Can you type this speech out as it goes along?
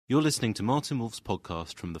You're listening to Martin Wolf's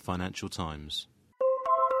podcast from the Financial Times.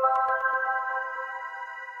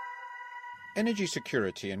 Energy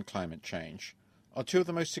security and climate change are two of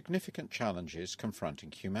the most significant challenges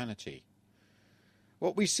confronting humanity.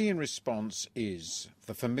 What we see in response is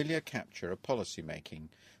the familiar capture of policymaking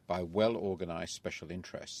by well-organised special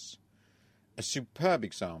interests. A superb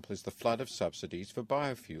example is the flood of subsidies for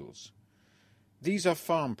biofuels. These are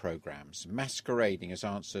farm programs masquerading as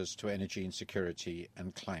answers to energy insecurity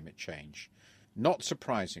and climate change. Not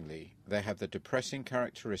surprisingly, they have the depressing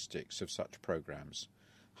characteristics of such programs: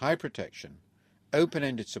 high protection,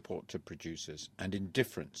 open-ended support to producers, and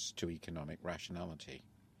indifference to economic rationality.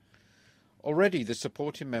 Already, the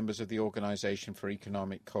supporting members of the Organisation for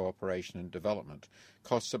Economic Cooperation and Development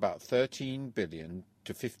costs about $13 billion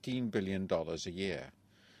to $15 billion a year.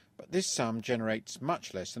 But this sum generates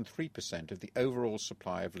much less than 3% of the overall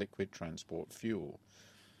supply of liquid transport fuel.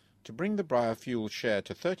 To bring the biofuel share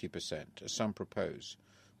to 30%, as some propose,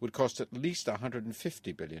 would cost at least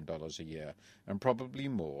 $150 billion a year, and probably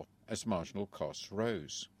more as marginal costs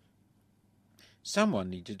rose.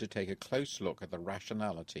 Someone needed to take a close look at the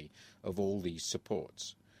rationality of all these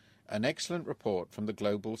supports. An excellent report from the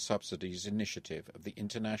Global Subsidies Initiative of the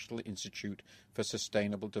International Institute for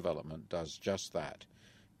Sustainable Development does just that.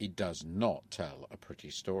 It does not tell a pretty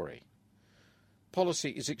story. Policy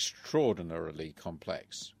is extraordinarily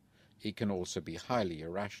complex. It can also be highly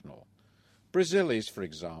irrational. Brazil is, for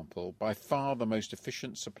example, by far the most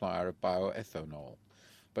efficient supplier of bioethanol,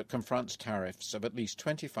 but confronts tariffs of at least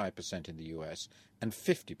 25% in the US and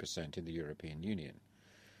 50% in the European Union.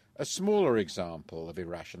 A smaller example of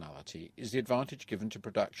irrationality is the advantage given to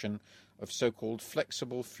production of so-called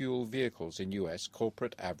flexible fuel vehicles in US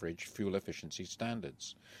corporate average fuel efficiency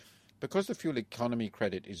standards. Because the fuel economy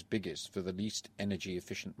credit is biggest for the least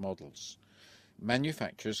energy-efficient models,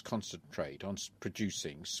 manufacturers concentrate on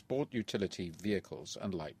producing sport utility vehicles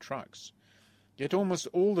and light trucks. Yet almost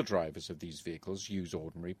all the drivers of these vehicles use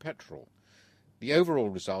ordinary petrol. The overall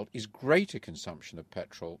result is greater consumption of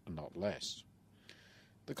petrol, not less.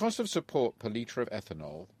 The cost of support per litre of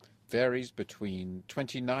ethanol varies between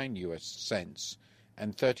 29 US cents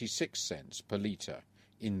and 36 cents per litre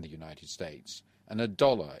in the United States and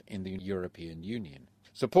 $1 in the European Union.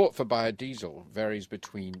 Support for biodiesel varies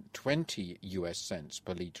between 20 US cents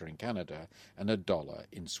per litre in Canada and $1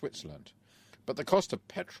 in Switzerland. But the cost of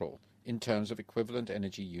petrol in terms of equivalent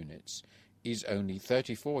energy units is only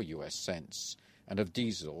 34 US cents, and of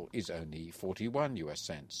diesel is only 41 US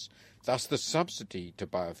cents. Thus, the subsidy to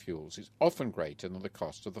biofuels is often greater than the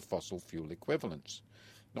cost of the fossil fuel equivalents.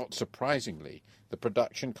 Not surprisingly, the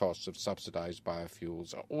production costs of subsidized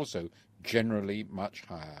biofuels are also generally much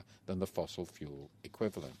higher than the fossil fuel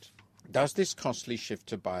equivalent. Does this costly shift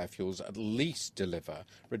to biofuels at least deliver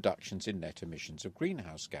reductions in net emissions of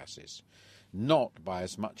greenhouse gases? Not by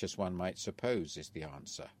as much as one might suppose is the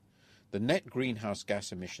answer. The net greenhouse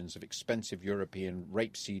gas emissions of expensive European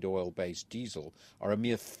rapeseed oil-based diesel are a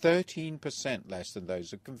mere 13% less than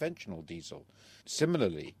those of conventional diesel.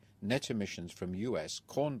 Similarly, net emissions from US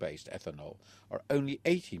corn-based ethanol are only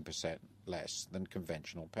 18% less than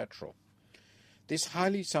conventional petrol. This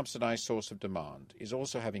highly subsidized source of demand is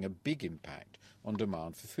also having a big impact on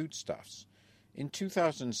demand for foodstuffs. In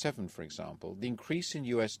 2007, for example, the increase in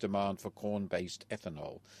US demand for corn-based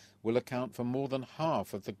ethanol will account for more than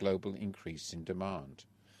half of the global increase in demand.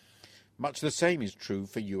 Much the same is true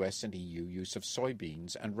for US and EU use of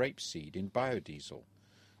soybeans and rapeseed in biodiesel.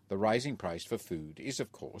 The rising price for food is,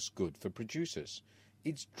 of course, good for producers.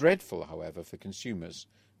 It's dreadful, however, for consumers,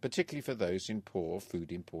 particularly for those in poor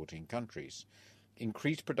food-importing countries.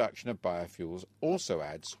 Increased production of biofuels also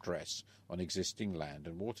adds stress on existing land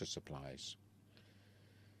and water supplies.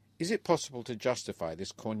 Is it possible to justify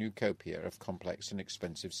this cornucopia of complex and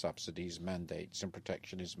expensive subsidies, mandates and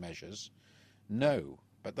protectionist measures? No,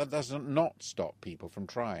 but that does not stop people from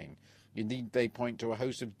trying. Indeed, they point to a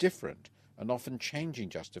host of different and often changing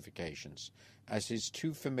justifications, as is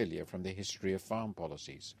too familiar from the history of farm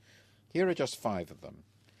policies. Here are just 5 of them.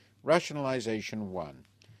 Rationalization 1.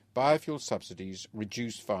 Biofuel subsidies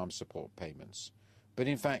reduce farm support payments. But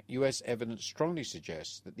in fact, US evidence strongly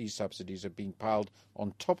suggests that these subsidies are being piled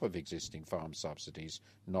on top of existing farm subsidies,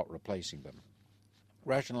 not replacing them.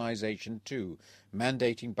 Rationalization 2.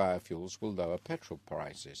 Mandating biofuels will lower petrol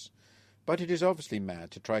prices. But it is obviously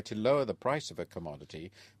mad to try to lower the price of a commodity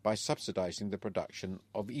by subsidizing the production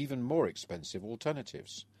of even more expensive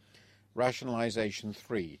alternatives. Rationalization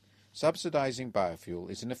 3. Subsidizing biofuel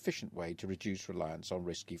is an efficient way to reduce reliance on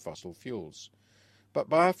risky fossil fuels. But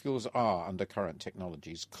biofuels are, under current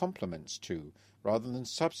technologies, complements to, rather than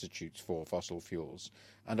substitutes for, fossil fuels,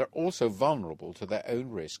 and are also vulnerable to their own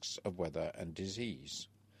risks of weather and disease.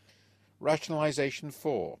 Rationalisation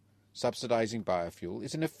 4. Subsidising biofuel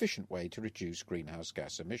is an efficient way to reduce greenhouse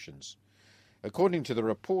gas emissions. According to the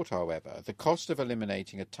report, however, the cost of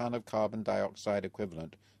eliminating a tonne of carbon dioxide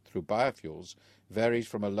equivalent through biofuels varies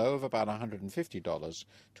from a low of about $150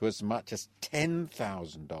 to as much as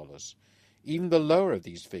 $10,000. Even the lower of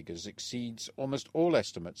these figures exceeds almost all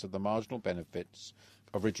estimates of the marginal benefits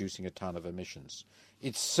of reducing a tonne of emissions.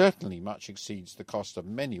 It certainly much exceeds the cost of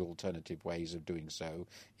many alternative ways of doing so,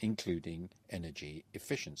 including energy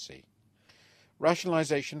efficiency.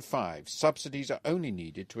 Rationalisation 5. Subsidies are only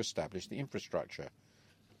needed to establish the infrastructure.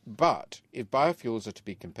 But if biofuels are to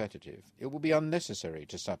be competitive, it will be unnecessary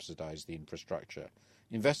to subsidise the infrastructure.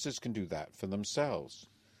 Investors can do that for themselves.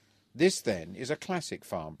 This, then, is a classic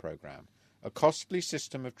farm programme, a costly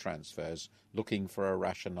system of transfers looking for a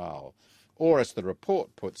rationale, or, as the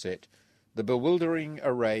report puts it, the bewildering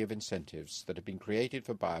array of incentives that have been created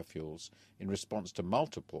for biofuels in response to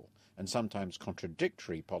multiple and sometimes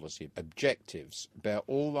contradictory policy objectives bear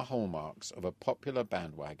all the hallmarks of a popular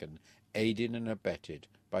bandwagon aided and abetted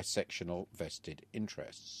by sectional vested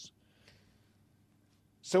interests.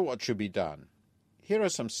 So what should be done? Here are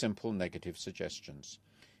some simple negative suggestions.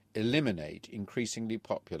 Eliminate increasingly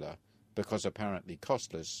popular, because apparently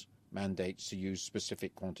costless, mandates to use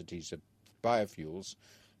specific quantities of biofuels,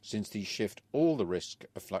 since these shift all the risk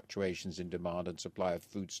of fluctuations in demand and supply of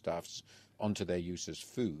foodstuffs onto their use as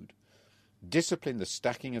food. Discipline the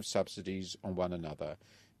stacking of subsidies on one another,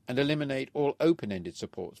 and eliminate all open-ended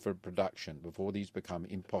supports for production before these become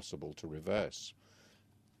impossible to reverse.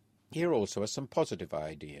 Here also are some positive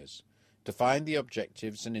ideas. Define the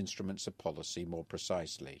objectives and instruments of policy more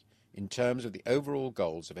precisely, in terms of the overall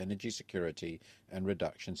goals of energy security and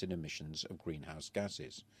reductions in emissions of greenhouse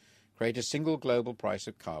gases. Create a single global price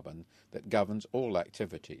of carbon that governs all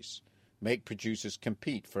activities. Make producers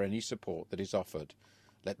compete for any support that is offered.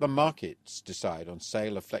 Let the markets decide on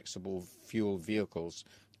sale of flexible fuel vehicles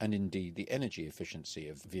and indeed the energy efficiency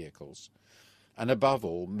of vehicles. And above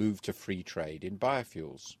all, move to free trade in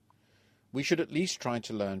biofuels. We should at least try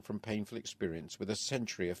to learn from painful experience with a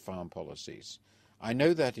century of farm policies. I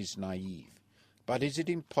know that is naive, but is it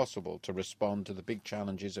impossible to respond to the big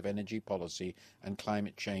challenges of energy policy and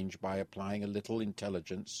climate change by applying a little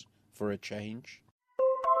intelligence for a change?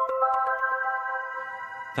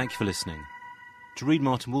 Thank you for listening. To read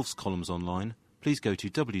Martin Wolf's columns online, please go to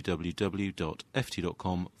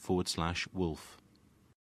www.ft.com/wolf.